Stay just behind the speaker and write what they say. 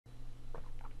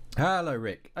Hello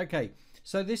Rick. Okay,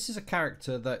 so this is a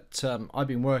character that I've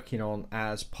been working on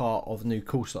as part of a new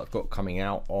course that I've got coming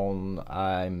out on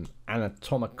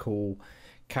anatomical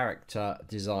character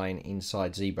design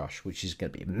inside ZBrush, which is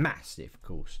going to be a massive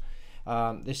course.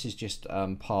 This is just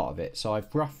part of it, so I've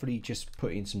roughly just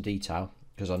put in some detail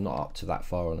because I'm not up to that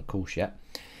far on the course yet,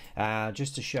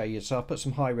 just to show you. So I'll put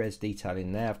some high res detail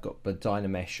in there. I've got the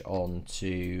dynamesh on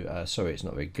to sorry, it's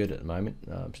not very good at the moment,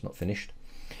 it's not finished.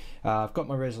 I've got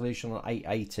my resolution on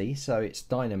 880, so it's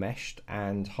dynameshed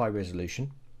and high resolution.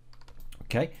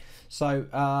 Okay, so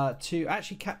to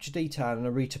actually capture detail in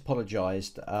a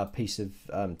retopologized piece of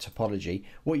topology,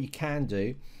 what you can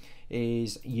do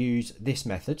is use this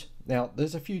method. Now,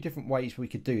 there's a few different ways we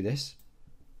could do this.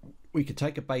 We could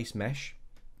take a base mesh.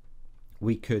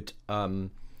 We could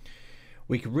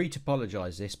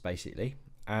retopologize this basically,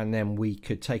 and then we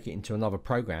could take it into another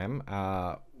program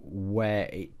where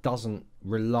it doesn't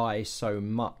rely so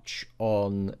much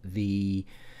on the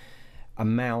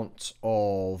amount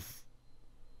of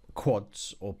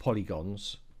quads or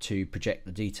polygons to project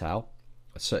the detail,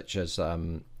 such as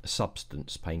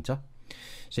substance painter.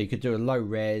 So you could do a low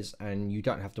res and you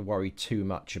don't have to worry too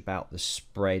much about the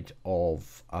spread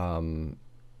of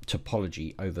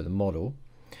topology over the model,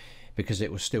 because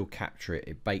it will still capture it.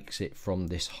 It bakes it from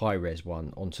this high res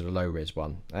one onto the low res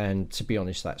one, and to be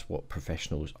honest, that's what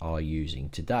professionals are using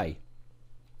today.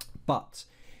 But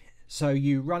so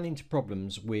you run into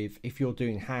problems with, if you're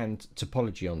doing hand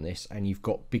topology on this and you've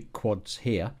got big quads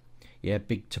here,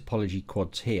 big topology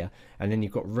quads here, and then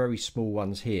you've got very small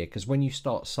ones here, because when you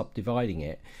start subdividing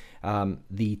it,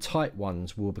 the tight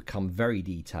ones will become very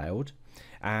detailed,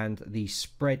 and the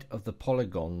spread of the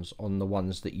polygons on the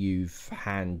ones that you've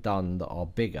hand done that are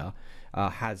bigger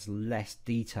has less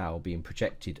detail being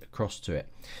projected across to it.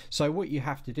 So what you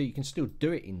have to do, you can still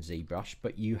do it in ZBrush,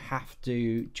 but you have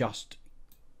to just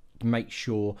make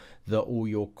sure that all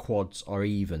your quads are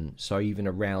even, so even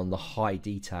around the high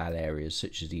detail areas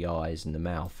such as the eyes and the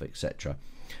mouth, etc.,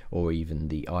 or even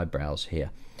the eyebrows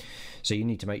here. So you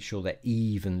need to make sure they're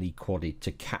evenly quadded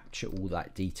to capture all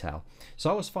that detail. So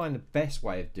I always find the best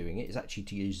way of doing it is actually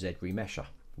to use ZRemeshed,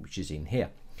 which is in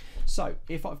here. So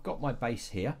if I've got my base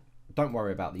here, don't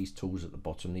worry about these tools at the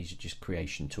bottom, these are just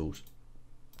creation tools.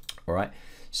 All right,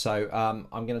 so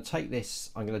I'm going to take this,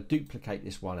 I'm going to duplicate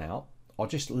this one out. I'll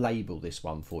just label this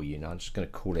one for you now. I'm just going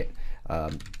to call it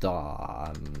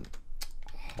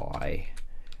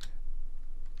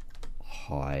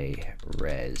high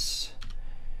res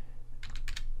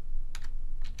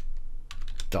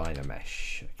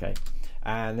dynamesh. Okay,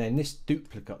 and then this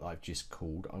duplicate that I've just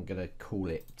called, I'm going to call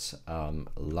it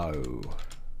low.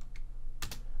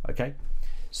 Okay,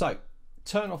 so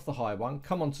turn off the high one,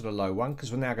 come onto the low one,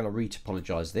 because we're now going to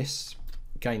retopologize this.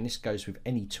 Again, this goes with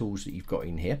any tools that you've got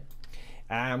in here.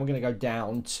 And we're going to go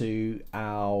down to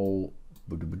our,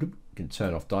 can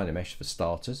turn off Dynamesh for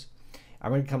starters.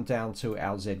 And we're going to come down to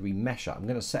our ZRemeshed. I'm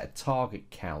going to set a target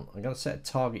count. I'm going to set a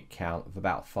target count of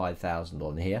about 5,000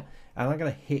 on here. And I'm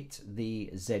going to hit the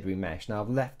ZRemeshed. Now I've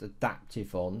left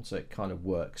adaptive on, so it kind of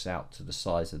works out to the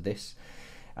size of this.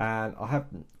 And I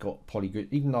haven't got polygroup,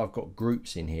 even though I've got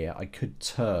groups in here, I could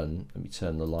turn, let me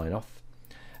turn the line off.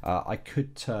 I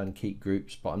could turn keep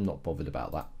groups, but I'm not bothered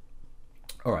about that.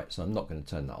 All right, so I'm not going to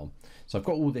turn that on. So I've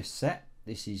got all this set.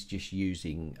 This is just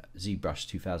using ZBrush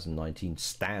 2019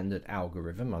 standard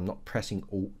algorithm. I'm not pressing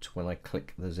Alt when I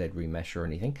click the ZRemeshed or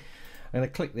anything. I'm going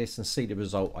to click this and see the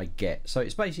result I get. So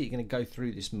it's basically going to go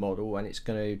through this model and it's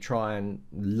going to try and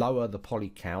lower the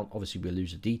poly count. Obviously we'll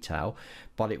lose the detail,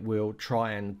 but it will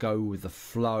try and go with the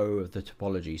flow of the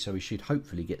topology. So we should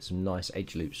hopefully get some nice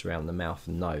edge loops around the mouth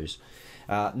and nose.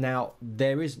 Now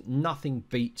there is nothing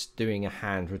beats doing a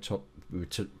hand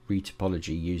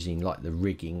retopology using like the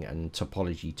rigging and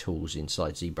topology tools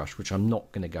inside ZBrush, which I'm not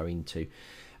going to go into.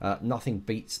 Nothing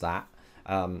beats that,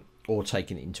 or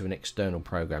taking it into an external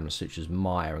program such as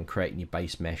Maya and creating your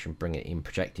base mesh and bring it in,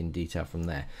 projecting detail from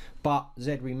there. But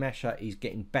ZRemeshed is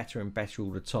getting better and better all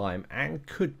the time and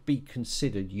could be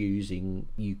considered using,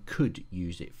 you could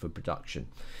use it for production.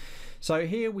 So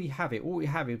here we have it. All we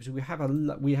have is we have a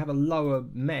lower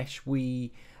mesh.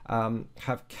 We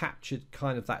have captured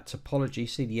kind of that topology.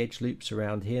 See the edge loops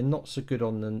around here, not so good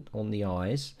on the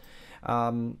eyes,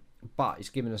 but it's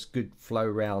giving us good flow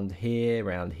around here,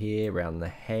 around the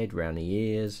head, around the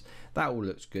ears. That all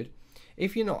looks good.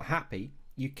 If you're not happy,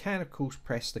 you can of course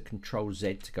press the Control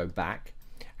Z to go back,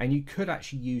 and you could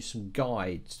actually use some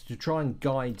guides to try and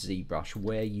guide ZBrush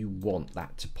where you want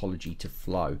that topology to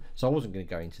flow. So I wasn't going to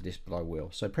go into this, but I will.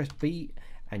 So press B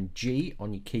and G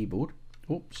on your keyboard.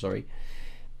 Oops, sorry.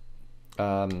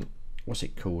 What's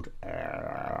it called?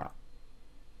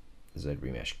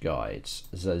 ZRemesh guides.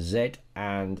 So Z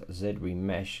and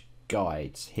ZRemesh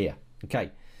guides here.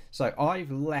 Okay, so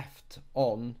I've left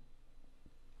on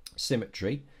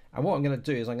symmetry, and what I'm going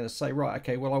to do is I'm going to say, right,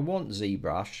 okay, well, I want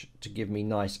ZBrush to give me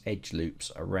nice edge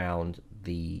loops around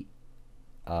the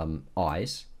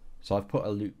eyes. So I've put a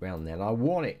loop around there, and I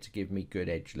want it to give me good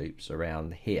edge loops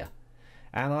around here.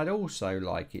 And I'd also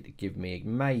like it to give me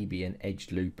maybe an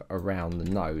edge loop around the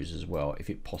nose as well, if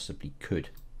it possibly could.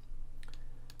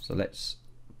 So let's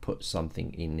put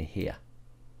something in here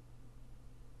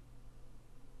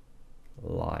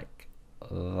like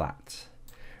that.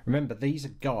 Remember, these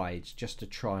are guides just to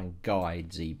try and guide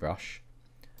ZBrush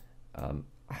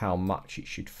how much it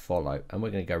should follow, and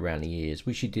we're going to go around the ears,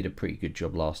 which you did a pretty good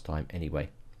job last time anyway.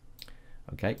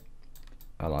 Okay,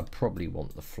 and I probably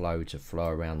want the flow to flow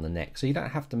around the neck, so you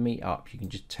don't have to meet up, you can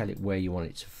just tell it where you want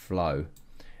it to flow.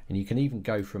 And you can even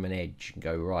go from an edge and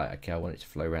go, right, okay, I want it to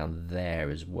flow around there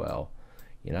as well.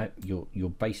 You know, you're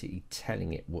basically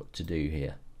telling it what to do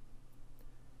here.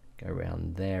 Go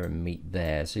around there and meet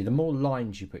there. So the more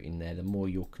lines you put in there, the more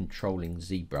you're controlling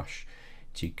ZBrush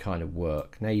to kind of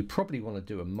work. Now you probably want to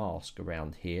do a mask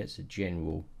around here. It's a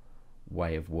general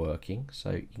way of working.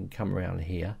 So you can come around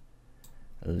here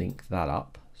and link that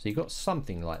up. So you've got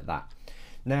something like that.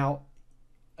 Now,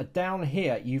 down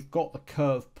here you've got the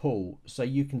curve pull, so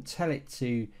you can tell it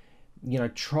to, you know,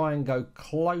 try and go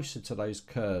closer to those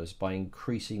curves by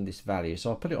increasing this value.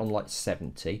 So I'll put it on like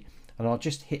 70, and I'll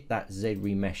just hit that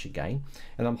ZRemesh again,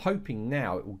 and I'm hoping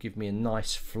now it will give me a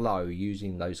nice flow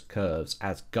using those curves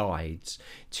as guides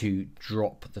to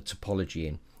drop the topology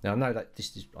in. Now I know that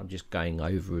this is, I'm just going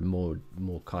over more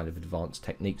kind of advanced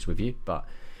techniques with you, but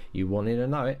you wanted to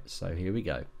know it, so here we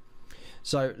go.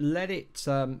 So let it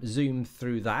zoom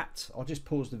through that. I'll just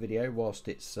pause the video whilst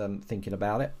it's thinking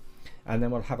about it, and then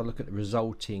we'll have a look at the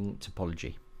resulting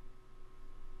topology.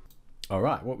 All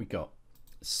right, what we got.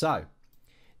 So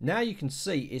now you can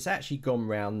see it's actually gone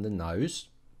round the nose.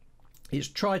 It's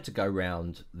tried to go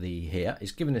round the here.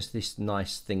 It's given us this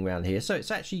nice thing round here. So it's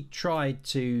actually tried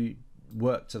to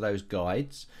work to those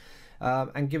guides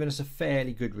and given us a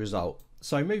fairly good result.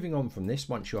 So moving on from this,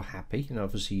 once you're happy, and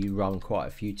obviously you run quite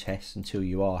a few tests until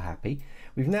you are happy,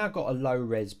 we've now got a low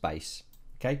res base.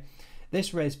 Okay,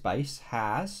 this res base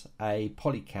has a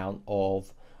poly count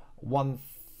of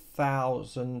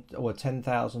 1000 or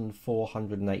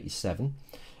 10,487.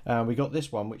 We got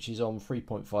this one which is on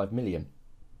 3.5 million.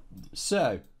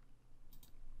 So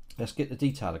let's get the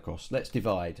detail across. Let's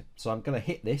divide. So I'm going to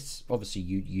hit this, obviously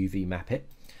you UV map it.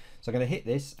 So I'm going to hit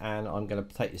this, and I'm going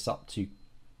to take this up to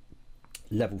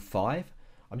level 5.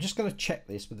 I'm just going to check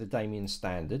this with the Damien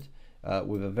standard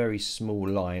with a very small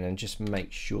line and just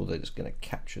make sure that it's going to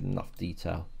capture enough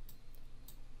detail.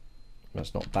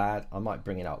 That's not bad. I might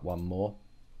bring it up one more.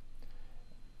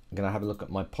 I'm going to have a look at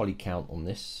my poly count on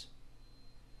this.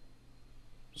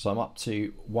 So I'm up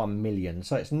to 1 million,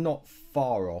 so it's not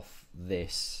far off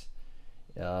this.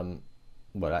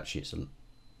 Well, actually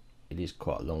it is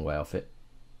quite a long way off it.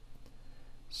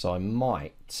 So I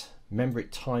might, remember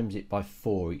it times it by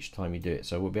 4 each time you do it,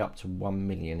 so we'll be up to 1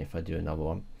 million if I do another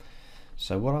one.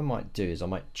 So what I might do is I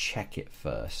might check it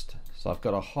first. So I've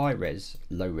got a high res,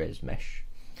 low res mesh.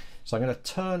 So I'm going to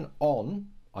turn on,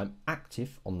 I'm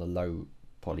active on the low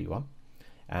poly one,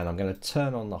 and I'm going to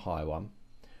turn on the high one.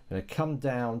 I'm going to come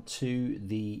down to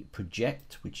the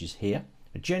project, which is here.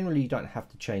 Generally you don't have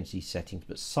to change these settings,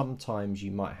 but sometimes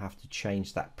you might have to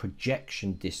change that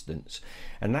projection distance,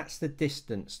 and that's the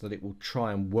distance that it will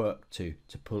try and work to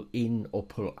pull in or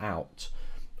pull out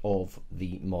of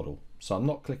the model. So I'm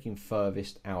not clicking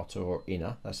furthest, outer or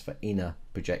inner. That's for inner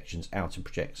projections, outer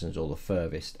projections, or the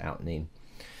furthest out and in.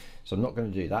 So I'm not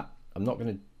going to do that. I'm not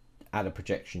going to add a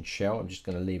projection shell. I'm just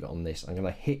going to leave it on this. I'm going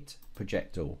to hit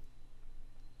project all.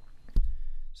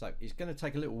 So it's going to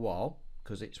take a little while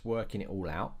because it's working it all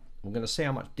out. We're going to see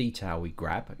how much detail we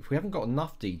grab. If we haven't got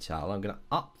enough detail, I'm going to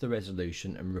up the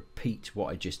resolution and repeat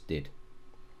what I just did.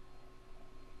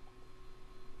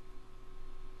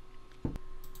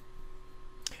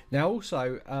 Now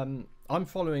also, I'm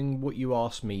following what you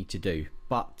asked me to do,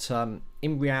 but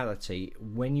in reality,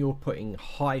 when you're putting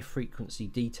high frequency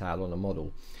detail on a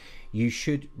model, you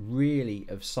should really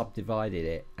have subdivided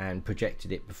it and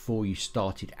projected it before you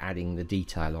started adding the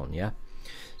detail on, yeah?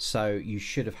 So you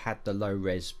should have had the low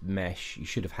res mesh, you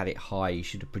should have had it high, you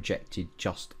should have projected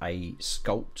just a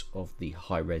sculpt of the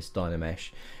high res dynamesh,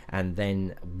 and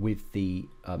then with the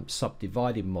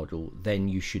subdivided model, then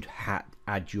you should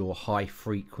add your high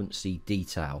frequency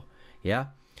detail, yeah?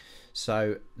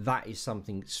 So that is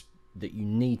something that you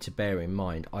need to bear in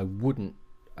mind. I wouldn't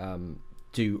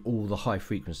do all the high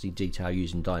frequency detail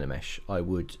using Dynamesh. I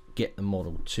would get the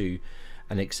model to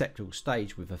an acceptable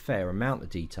stage with a fair amount of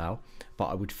detail, but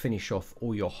I would finish off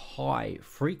all your high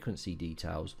frequency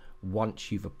details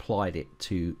once you've applied it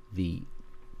to the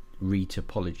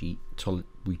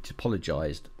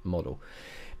retopologized model,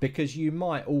 because you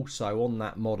might also on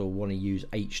that model want to use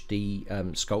HD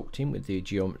sculpting with the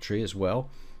geometry as well.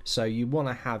 So you want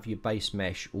to have your base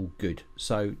mesh all good.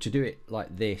 So to do it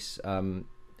like this,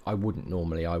 I wouldn't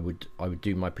normally. I would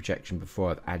do my projection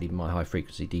before I've added my high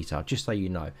frequency detail, just so you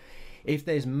know. If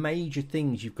there's major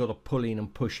things you've got to pull in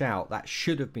and push out, that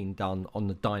should have been done on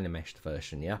the dynameshed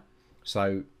version, yeah?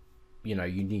 So, you know,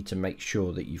 you need to make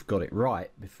sure that you've got it right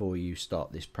before you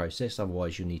start this process.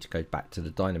 Otherwise, you'll need to go back to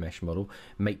the Dynamesh model,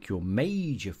 make your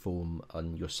major form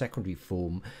and your secondary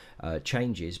form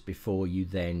changes before you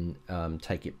then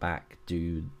take it back,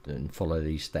 do and follow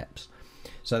these steps.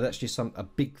 So that's just a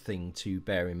big thing to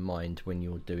bear in mind when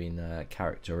you're doing a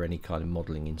character or any kind of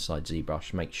modeling inside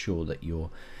ZBrush. Make sure that you're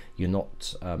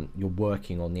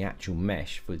working on the actual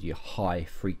mesh with your high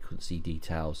frequency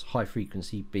details. High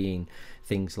frequency being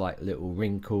things like little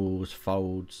wrinkles,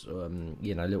 folds,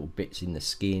 you know, little bits in the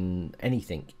skin,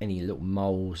 anything, any little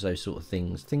moles, those sort of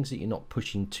things that you're not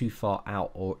pushing too far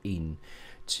out or in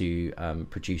to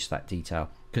produce that detail,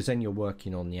 because then you're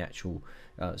working on the actual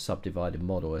subdivided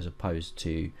model as opposed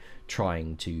to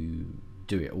trying to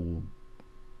do it all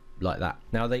like that.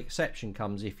 Now the exception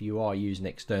comes if you are using an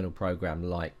external program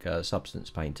like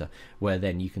Substance Painter, where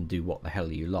then you can do what the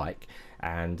hell you like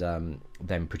and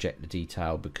then project the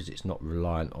detail, because it's not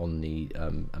reliant on the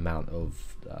amount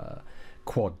of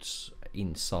quads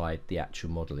inside the actual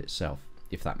model itself,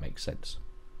 if that makes sense.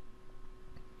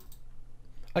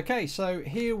 Okay, so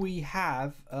here we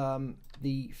have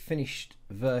the finished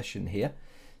version here.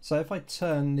 So if I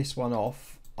turn this one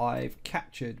off, I've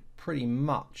captured pretty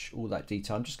much all that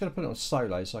detail. I'm just going to put it on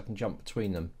solo so I can jump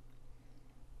between them.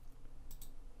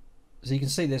 So you can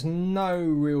see there's no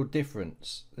real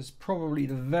difference. There's probably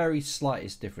the very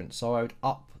slightest difference, so I would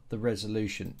up the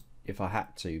resolution if I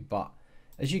had to, but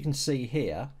as you can see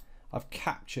here, I've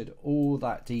captured all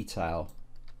that detail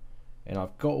and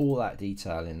I've got all that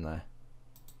detail in there.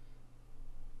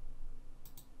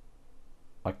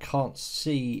 I can't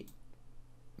see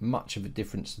much of a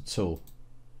difference at all.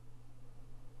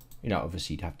 You know,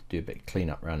 obviously you'd have to do a bit of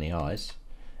cleanup around the eyes.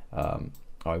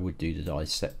 I would do the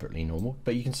eyes separately normal,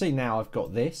 but you can see now I've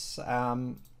got this,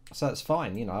 so that's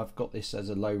fine. You know, I've got this as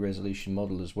a low resolution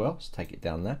model as well. Let's take it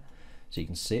down there so you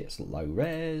can see it's low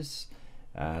res,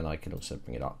 and I can also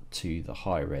bring it up to the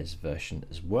high res version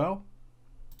as well.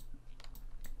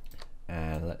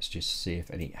 And let's just see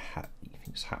if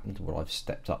anything's happened while I've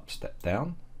stepped up, stepped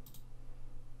down.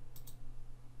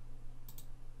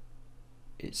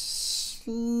 It's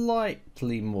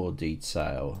slightly more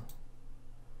detail.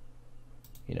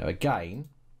 You know, again,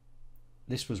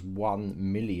 this was 1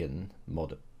 million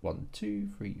model. 1, 2,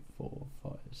 3, 4,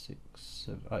 5, 6,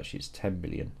 7. Actually, it's 10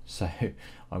 million. So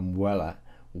I'm well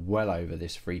over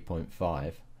this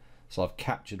 3.5. So I've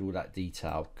captured all that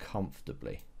detail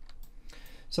comfortably.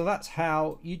 So that's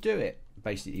how you do it,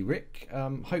 basically, Rick.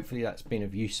 Hopefully that's been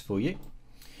of use for you.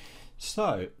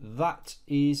 So that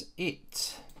is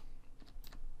it.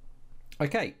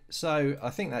 Okay, so I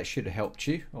think that should have helped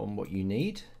you on what you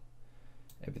need.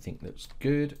 Everything looks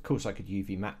good. Of course, I could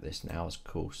UV map this now, of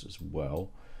course, as well,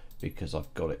 because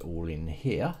I've got it all in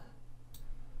here.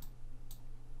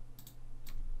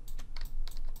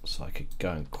 So I could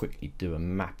go and quickly do a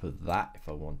map of that if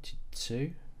I wanted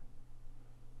to.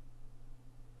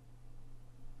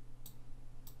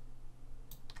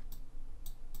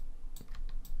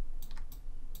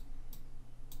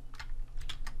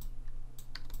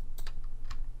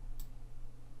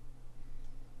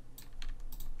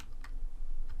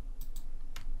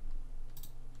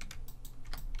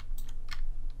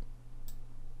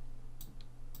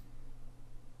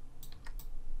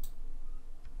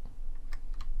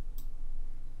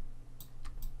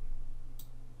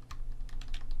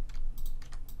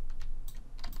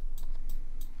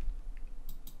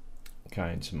 Go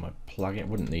into my plugin.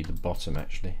 Wouldn't need the bottom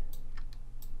actually.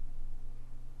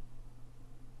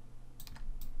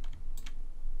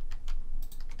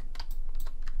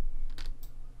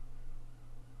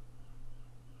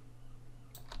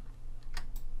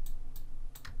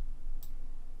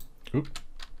 Oop.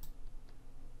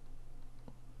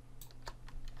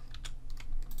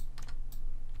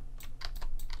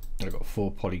 I've got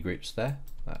 4 poly groups there.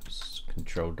 That's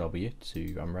Control W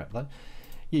to unwrap that.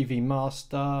 UV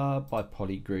master by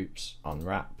poly groups,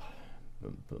 unwrap,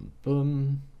 boom, boom,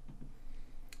 boom.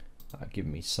 Give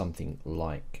me something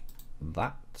like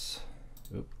that.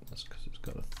 Oop, that's because it's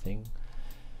got a thing.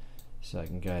 So I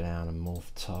can go down and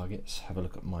morph targets. Have a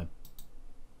look at my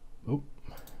UV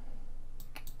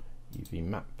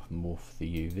map, morph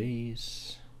the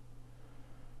UVs.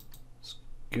 It's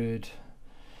good.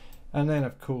 And then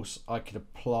of course I could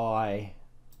apply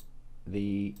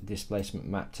the displacement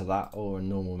map to that, or a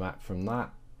normal map from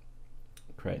that.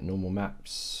 Create normal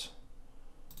maps.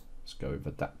 Let's go with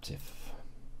adaptive.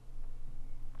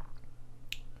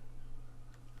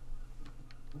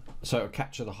 So it'll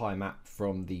capture the high map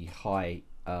from the high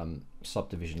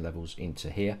subdivision levels into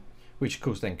here, which of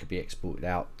course then could be exported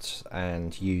out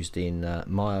and used in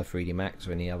Maya, 3D Max,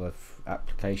 or any other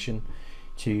application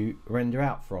to render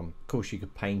out from. Of course you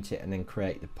could paint it and then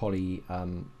create the poly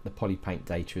paint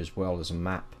data as well as a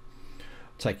map.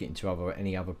 Take it into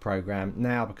any other program.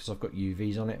 Now because I've got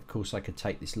UVs on it, of course I could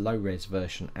take this low res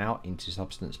version out into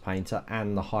Substance Painter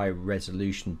and the high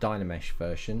resolution Dynamesh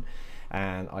version,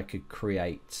 and I could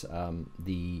create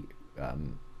the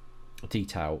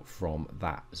detail from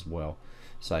that as well.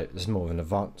 So there's more of an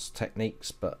advanced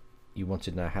techniques, but you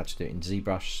wanted to know how to do it in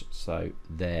ZBrush, so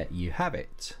there you have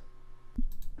it.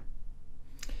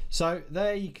 So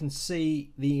there you can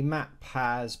see the map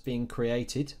has been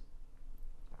created.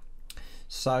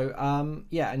 So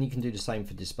yeah, and you can do the same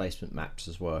for displacement maps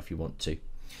as well if you want to.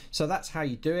 So that's how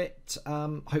you do it.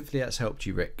 Hopefully that's helped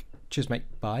you, Rick. Cheers, mate.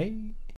 Bye.